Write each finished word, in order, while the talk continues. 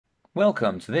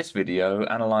Welcome to this video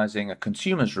analysing a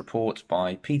consumer's report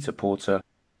by Peter Porter.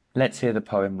 Let's hear the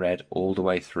poem read all the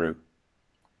way through.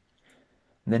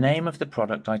 The name of the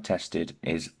product I tested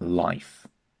is Life.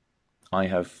 I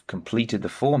have completed the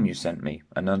form you sent me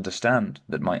and understand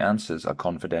that my answers are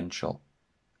confidential.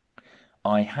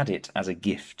 I had it as a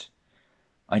gift.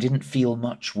 I didn't feel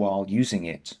much while using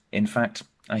it. In fact,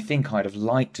 I think I'd have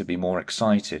liked to be more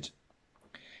excited.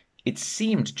 It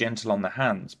seemed gentle on the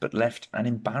hands, but left an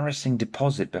embarrassing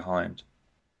deposit behind.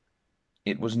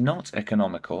 It was not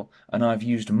economical, and I've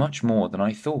used much more than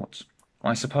I thought.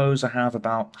 I suppose I have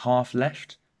about half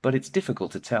left, but it's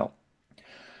difficult to tell.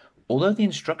 Although the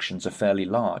instructions are fairly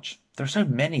large, there are so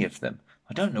many of them,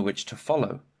 I don't know which to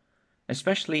follow,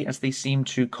 especially as they seem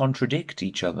to contradict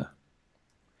each other.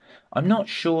 I'm not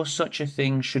sure such a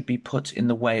thing should be put in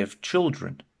the way of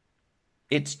children.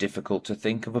 It's difficult to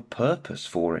think of a purpose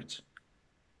for it.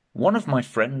 One of my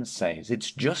friends says it's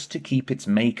just to keep its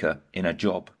maker in a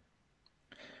job.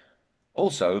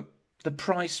 Also, the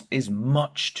price is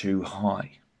much too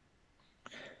high.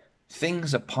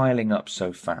 Things are piling up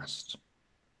so fast.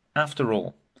 After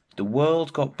all, the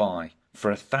world got by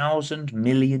for 1,000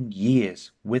 million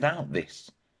years without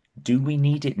this. Do we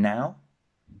need it now?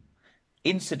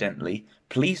 Incidentally,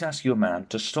 please ask your man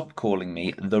to stop calling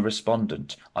me the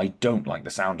respondent. I don't like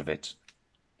the sound of it.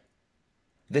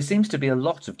 There seems to be a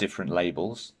lot of different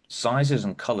labels. Sizes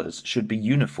and colours should be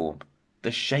uniform. The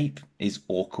shape is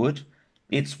awkward.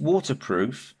 It's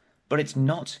waterproof, but it's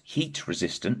not heat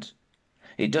resistant.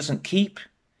 It doesn't keep,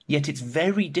 yet it's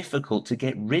very difficult to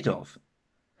get rid of.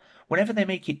 Whenever they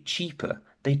make it cheaper,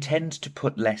 they tend to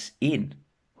put less in.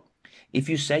 If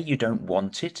you say you don't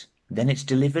want it, then it's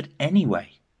delivered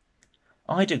anyway.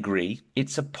 I'd agree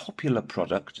it's a popular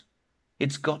product.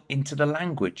 It's got into the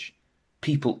language.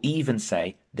 People even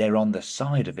say they're on the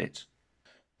side of it.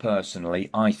 Personally,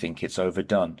 I think it's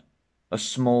overdone. A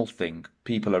small thing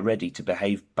people are ready to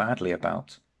behave badly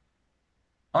about.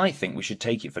 I think we should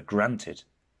take it for granted.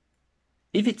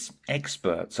 If its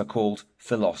experts are called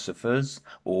philosophers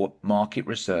or market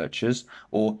researchers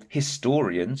or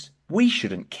historians, we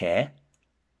shouldn't care.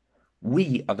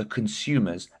 We are the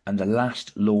consumers and the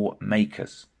last law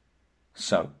makers.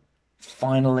 So,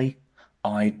 finally,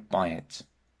 I'd buy it.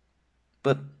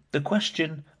 But the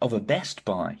question of a best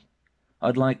buy,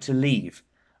 I'd like to leave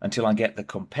until I get the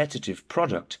competitive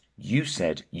product you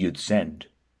said you'd send.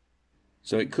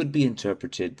 So it could be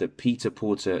interpreted that Peter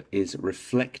Porter is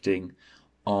reflecting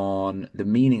on the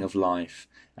meaning of life,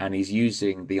 and he's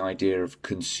using the idea of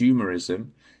consumerism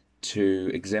to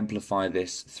exemplify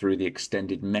this through the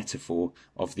extended metaphor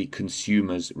of the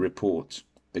consumer's report,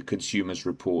 the consumer's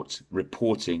report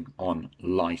reporting on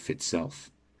life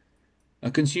itself. A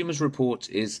consumer's report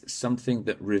is something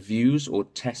that reviews or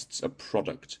tests a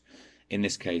product, in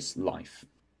this case, life.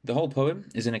 The whole poem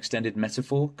is an extended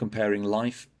metaphor comparing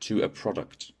life to a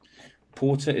product.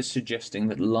 Porter is suggesting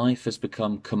that life has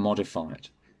become commodified.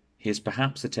 He is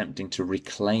perhaps attempting to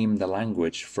reclaim the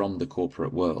language from the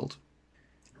corporate world.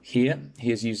 Here,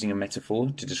 he is using a metaphor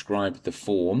to describe the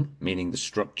form, meaning the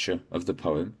structure of the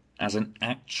poem, as an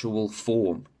actual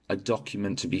form, a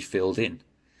document to be filled in.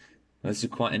 This is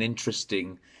quite an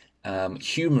interesting,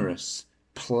 humorous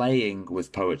playing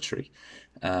with poetry.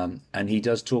 And he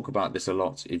does talk about this a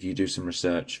lot if you do some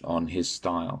research on his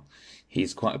style.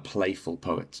 He's quite a playful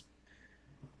poet.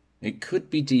 It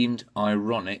could be deemed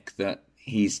ironic that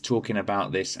he's talking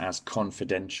about this as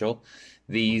confidential.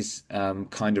 These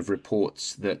kind of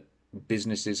reports that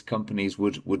businesses, companies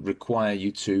would require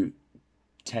you to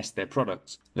test their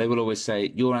products. They will always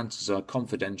say, your answers are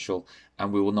confidential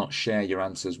and we will not share your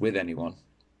answers with anyone.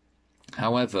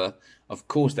 However, of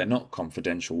course, they're not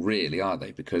confidential really, are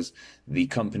they? Because the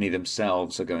company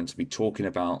themselves are going to be talking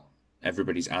about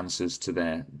everybody's answers to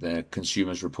their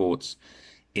consumers' reports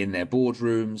in their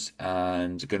boardrooms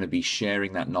and going to be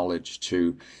sharing that knowledge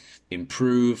to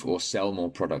improve or sell more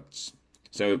products.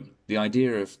 So the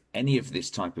idea of any of this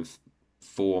type of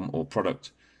form or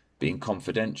product being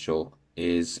confidential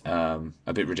is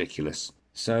a bit ridiculous.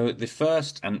 So the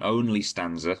first and only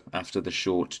stanza after the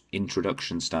short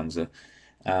introduction stanza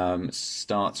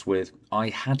starts with, I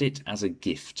had it as a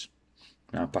gift.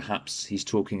 Now perhaps he's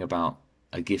talking about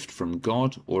a gift from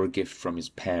God or a gift from his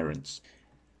parents.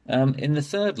 In the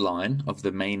third line of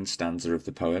the main stanza of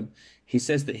the poem, he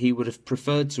says that he would have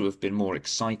preferred to have been more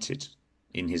excited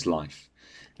in his life.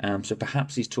 So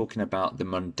perhaps he's talking about the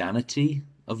mundanity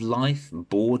of life,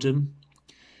 boredom.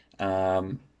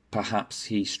 Perhaps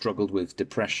he struggled with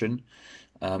depression.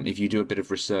 If you do a bit of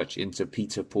research into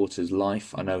Peter Porter's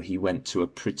life, I know he went to a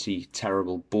pretty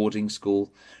terrible boarding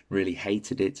school, really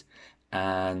hated it,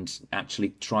 and actually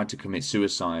tried to commit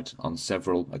suicide on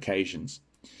several occasions.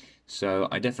 So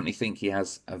I definitely think he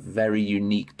has a very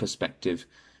unique perspective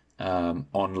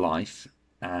on life,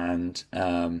 and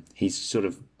he's sort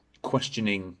of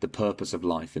questioning the purpose of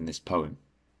life in this poem.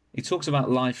 He talks about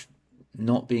life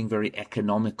not being very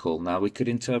economical. Now, we could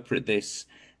interpret this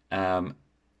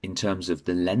in terms of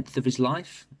the length of his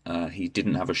life. He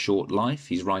didn't have a short life.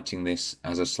 He's writing this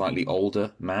as a slightly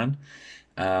older man.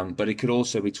 But it could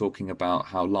also be talking about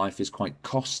how life is quite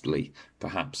costly,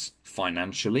 perhaps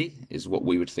financially is what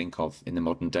we would think of in the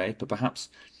modern day, but perhaps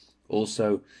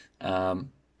also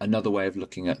another way of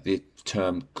looking at the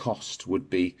term cost would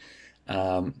be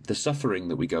the suffering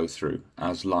that we go through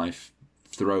as life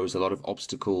throws a lot of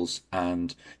obstacles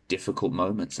and difficult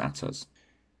moments at us.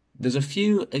 There's a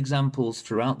few examples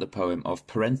throughout the poem of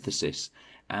parenthesis,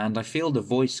 and I feel the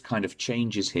voice kind of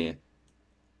changes here.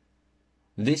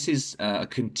 This is a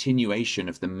continuation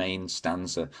of the main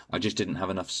stanza. I just didn't have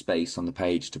enough space on the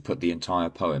page to put the entire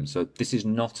poem. So this is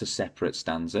not a separate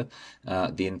stanza.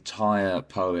 The entire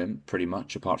poem, pretty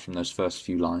much, apart from those first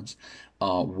few lines,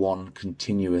 are one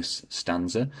continuous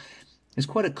stanza. It's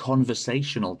quite a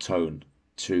conversational tone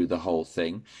to the whole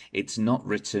thing. It's not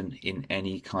written in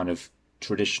any kind of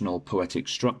traditional poetic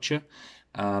structure.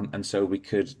 And so we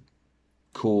could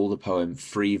call the poem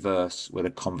free verse with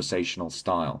a conversational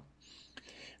style.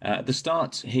 At the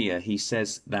start here, he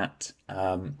says that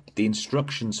the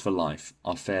instructions for life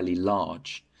are fairly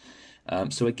large.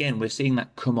 So again, we're seeing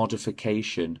that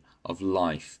commodification of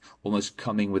life, almost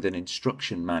coming with an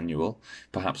instruction manual,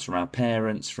 perhaps from our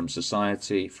parents, from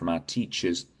society, from our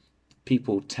teachers.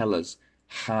 People tell us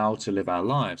how to live our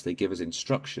lives. They give us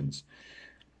instructions.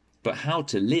 But how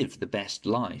to live the best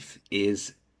life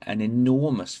is an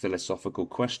enormous philosophical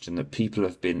question that people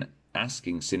have been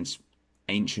asking since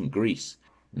ancient Greece.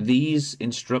 These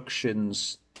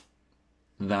instructions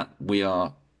that we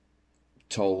are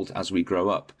told as we grow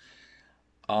up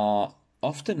are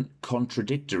often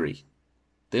contradictory.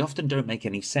 They often don't make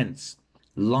any sense.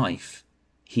 Life,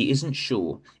 he isn't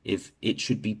sure if it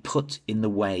should be put in the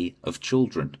way of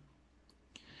children.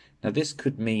 Now, this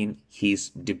could mean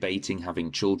he's debating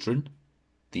having children,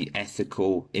 the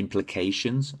ethical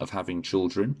implications of having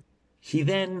children. He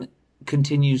then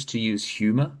continues to use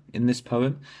humor in this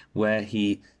poem, where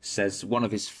he says one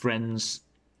of his friends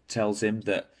tells him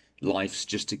that life's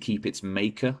just to keep its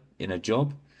maker in a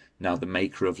job. Now, the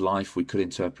maker of life we could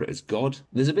interpret as God.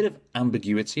 There's a bit of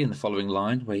ambiguity in the following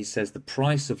line where he says the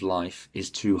price of life is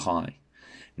too high.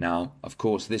 Now, of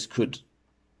course, this could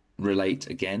relate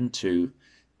again to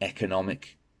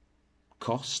economic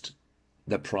cost.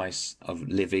 The price of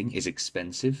living is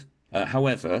expensive.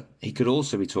 However, he could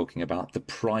also be talking about the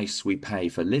price we pay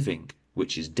for living,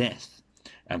 which is death.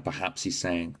 And perhaps he's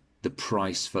saying the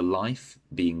price for life,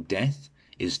 being death,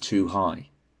 is too high.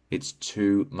 It's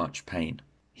too much pain.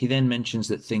 He then mentions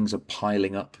that things are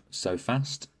piling up so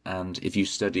fast. And if you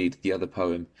studied the other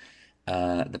poem,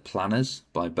 The Planners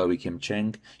by Bowie Kim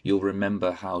Cheng, you'll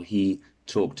remember how he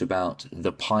talked about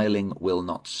the piling will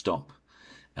not stop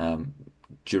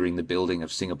during the building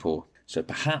of Singapore. So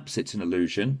perhaps it's an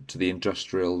allusion to the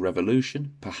Industrial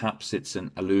Revolution. Perhaps it's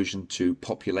an allusion to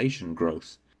population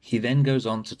growth. He then goes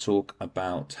on to talk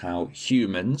about how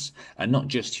humans, and not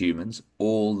just humans,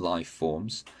 all life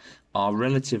forms, are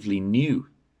relatively new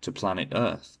to planet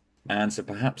Earth. And so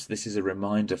perhaps this is a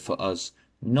reminder for us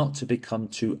not to become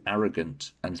too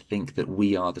arrogant and think that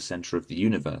we are the center of the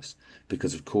universe,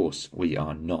 because of course we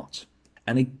are not.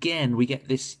 And again, we get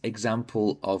this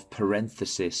example of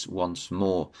parenthesis once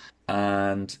more.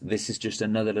 And this is just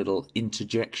another little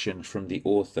interjection from the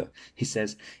author. He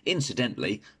says,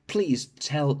 incidentally, please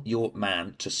tell your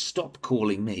man to stop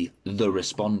calling me the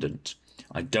respondent.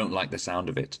 I don't like the sound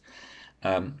of it.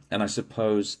 And I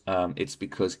suppose it's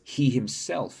because he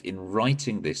himself, in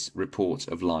writing this report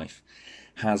of life,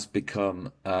 has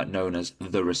become known as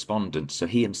the respondent. So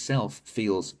he himself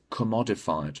feels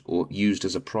commodified or used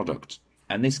as a product.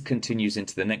 And this continues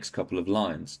into the next couple of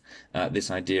lines, this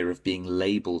idea of being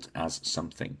labelled as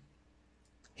something.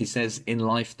 He says, in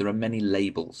life there are many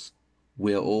labels.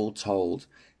 We're all told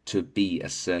to be a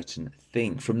certain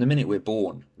thing. From the minute we're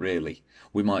born, really.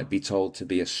 We might be told to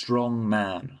be a strong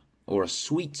man or a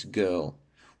sweet girl.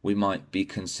 We might be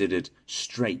considered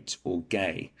straight or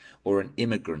gay, or an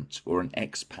immigrant or an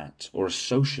expat, or a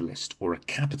socialist or a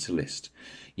capitalist.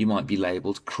 You might be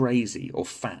labelled crazy or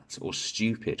fat or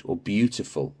stupid or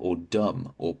beautiful or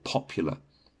dumb or popular.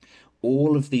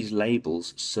 All of these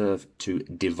labels serve to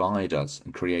divide us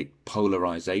and create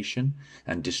polarization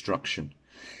and destruction.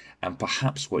 And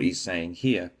perhaps what he's saying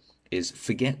here is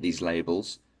forget these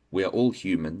labels. We are all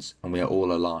humans and we are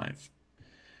all alive.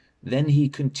 Then he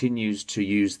continues to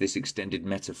use this extended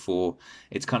metaphor.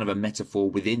 It's kind of a metaphor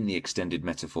within the extended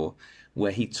metaphor,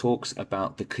 where he talks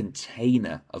about the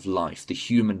container of life, the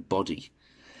human body.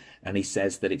 And he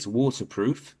says that it's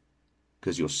waterproof,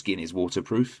 because your skin is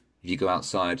waterproof. If you go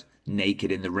outside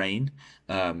naked in the rain,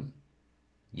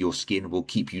 your skin will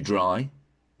keep you dry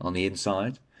on the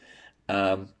inside.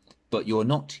 But you're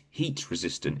not heat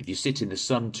resistant. If you sit in the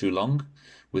sun too long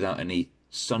without any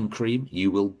sun cream, you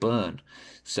will burn.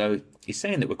 So he's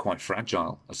saying that we're quite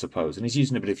fragile, I suppose, and he's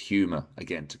using a bit of humour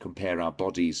again to compare our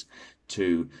bodies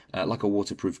to like a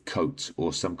waterproof coat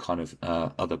or some kind of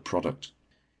other product.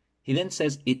 He then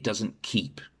says it doesn't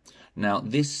keep. Now,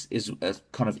 this is a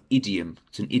kind of idiom.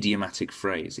 It's an idiomatic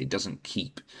phrase. It doesn't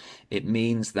keep. It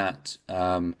means that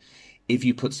if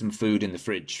you put some food in the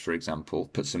fridge, for example,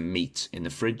 put some meat in the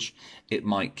fridge, it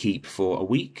might keep for a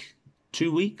week,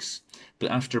 2 weeks,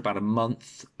 but after about a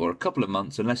month or a couple of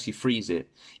months, unless you freeze it,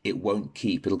 it won't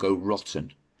keep. It'll go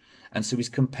rotten. And so he's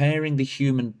comparing the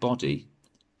human body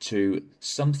to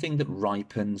something that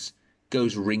ripens,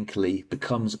 goes wrinkly,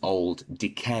 becomes old,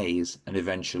 decays, and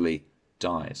eventually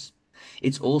dies.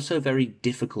 It's also very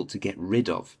difficult to get rid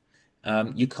of.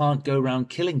 You can't go around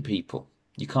killing people.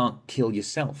 You can't kill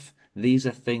yourself. These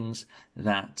are things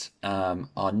that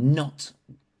are not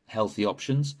healthy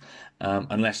options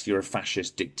unless you're a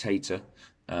fascist dictator.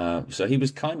 So he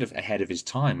was kind of ahead of his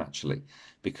time, actually,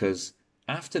 because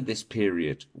after this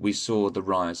period, we saw the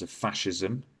rise of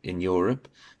fascism in Europe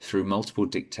through multiple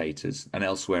dictators and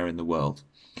elsewhere in the world.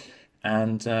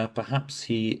 And perhaps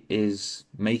he is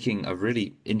making a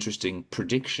really interesting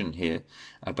prediction here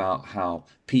about how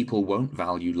people won't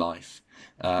value life,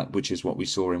 which is what we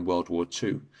saw in World War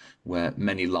II, where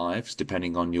many lives,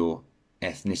 depending on your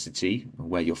ethnicity,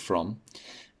 where you're from,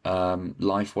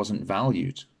 life wasn't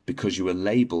valued because you were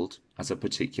labelled as a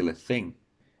particular thing.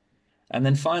 And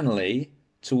then finally,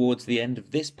 towards the end of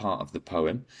this part of the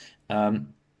poem,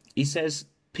 he says,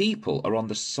 people are on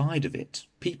the side of it.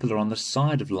 People are on the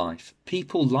side of life.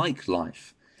 People like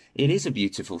life. It is a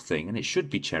beautiful thing and it should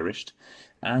be cherished.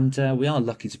 And we are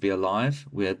lucky to be alive.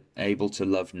 We're able to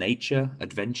love nature,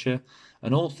 adventure,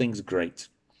 and all things great.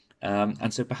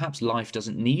 And so perhaps life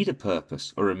doesn't need a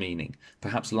purpose or a meaning.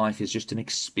 Perhaps life is just an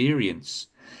experience.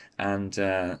 And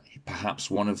perhaps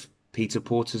one of Peter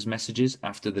Porter's messages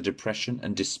after the depression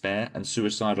and despair and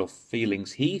suicidal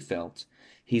feelings he felt,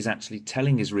 he's actually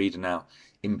telling his reader now,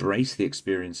 embrace the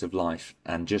experience of life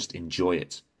and just enjoy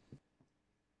it.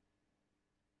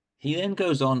 He then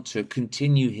goes on to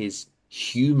continue his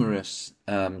humorous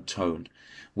tone,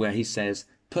 where he says,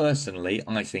 personally,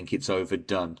 I think it's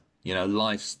overdone. You know,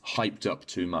 life's hyped up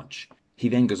too much. He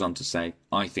then goes on to say,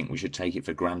 I think we should take it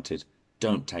for granted.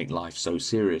 Don't take life so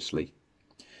seriously.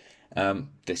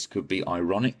 This could be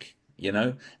ironic, you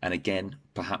know, and again,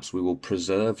 perhaps we will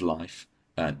preserve life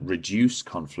and reduce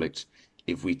conflict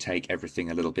if we take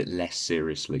everything a little bit less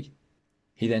seriously.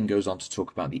 He then goes on to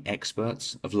talk about the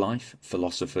experts of life,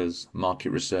 philosophers,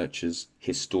 market researchers,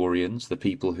 historians, the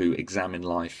people who examine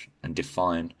life and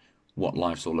define what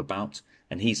life's all about.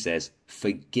 And he says,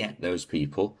 forget those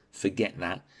people, forget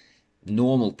that.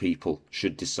 Normal people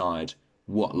should decide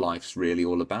what life's really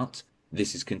all about.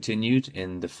 This is continued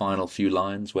in the final few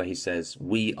lines where he says,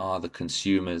 we are the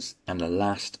consumers and the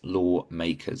last law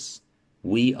makers.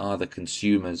 We are the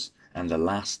consumers and the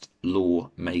last law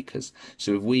makers.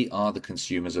 So if we are the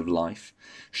consumers of life,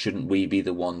 shouldn't we be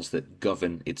the ones that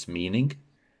govern its meaning?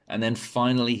 And then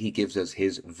finally, he gives us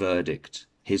his verdict,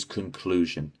 his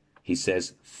conclusion. He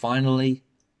says, finally,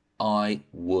 I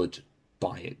would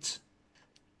buy it.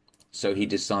 So he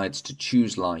decides to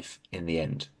choose life in the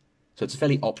end. So it's a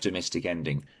fairly optimistic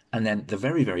ending. And then the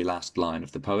very, very last line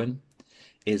of the poem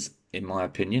is, in my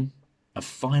opinion, a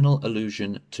final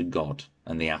allusion to God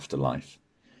and the afterlife.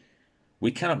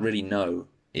 We cannot really know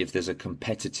if there's a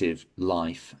competitive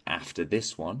life after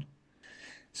this one.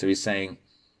 So he's saying,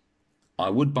 I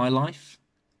would buy life,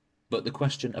 but the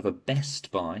question of a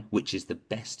best buy, which is the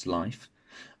best life,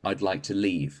 I'd like to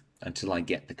leave until I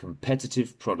get the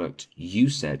competitive product you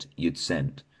said you'd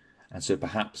send. And so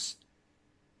perhaps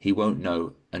he won't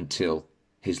know until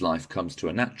his life comes to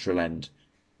a natural end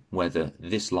whether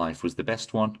this life was the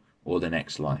best one or the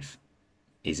next life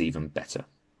is even better.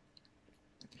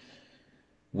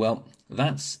 Well,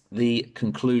 that's the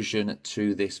conclusion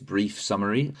to this brief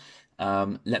summary.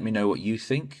 Let me know what you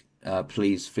think.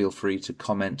 Please feel free to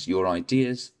comment your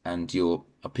ideas and your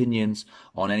opinions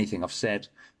on anything I've said.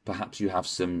 Perhaps you have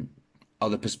some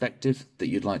other perspective that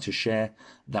you'd like to share.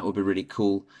 That would be really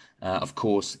cool. Of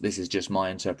course, this is just my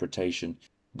interpretation.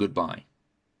 Goodbye.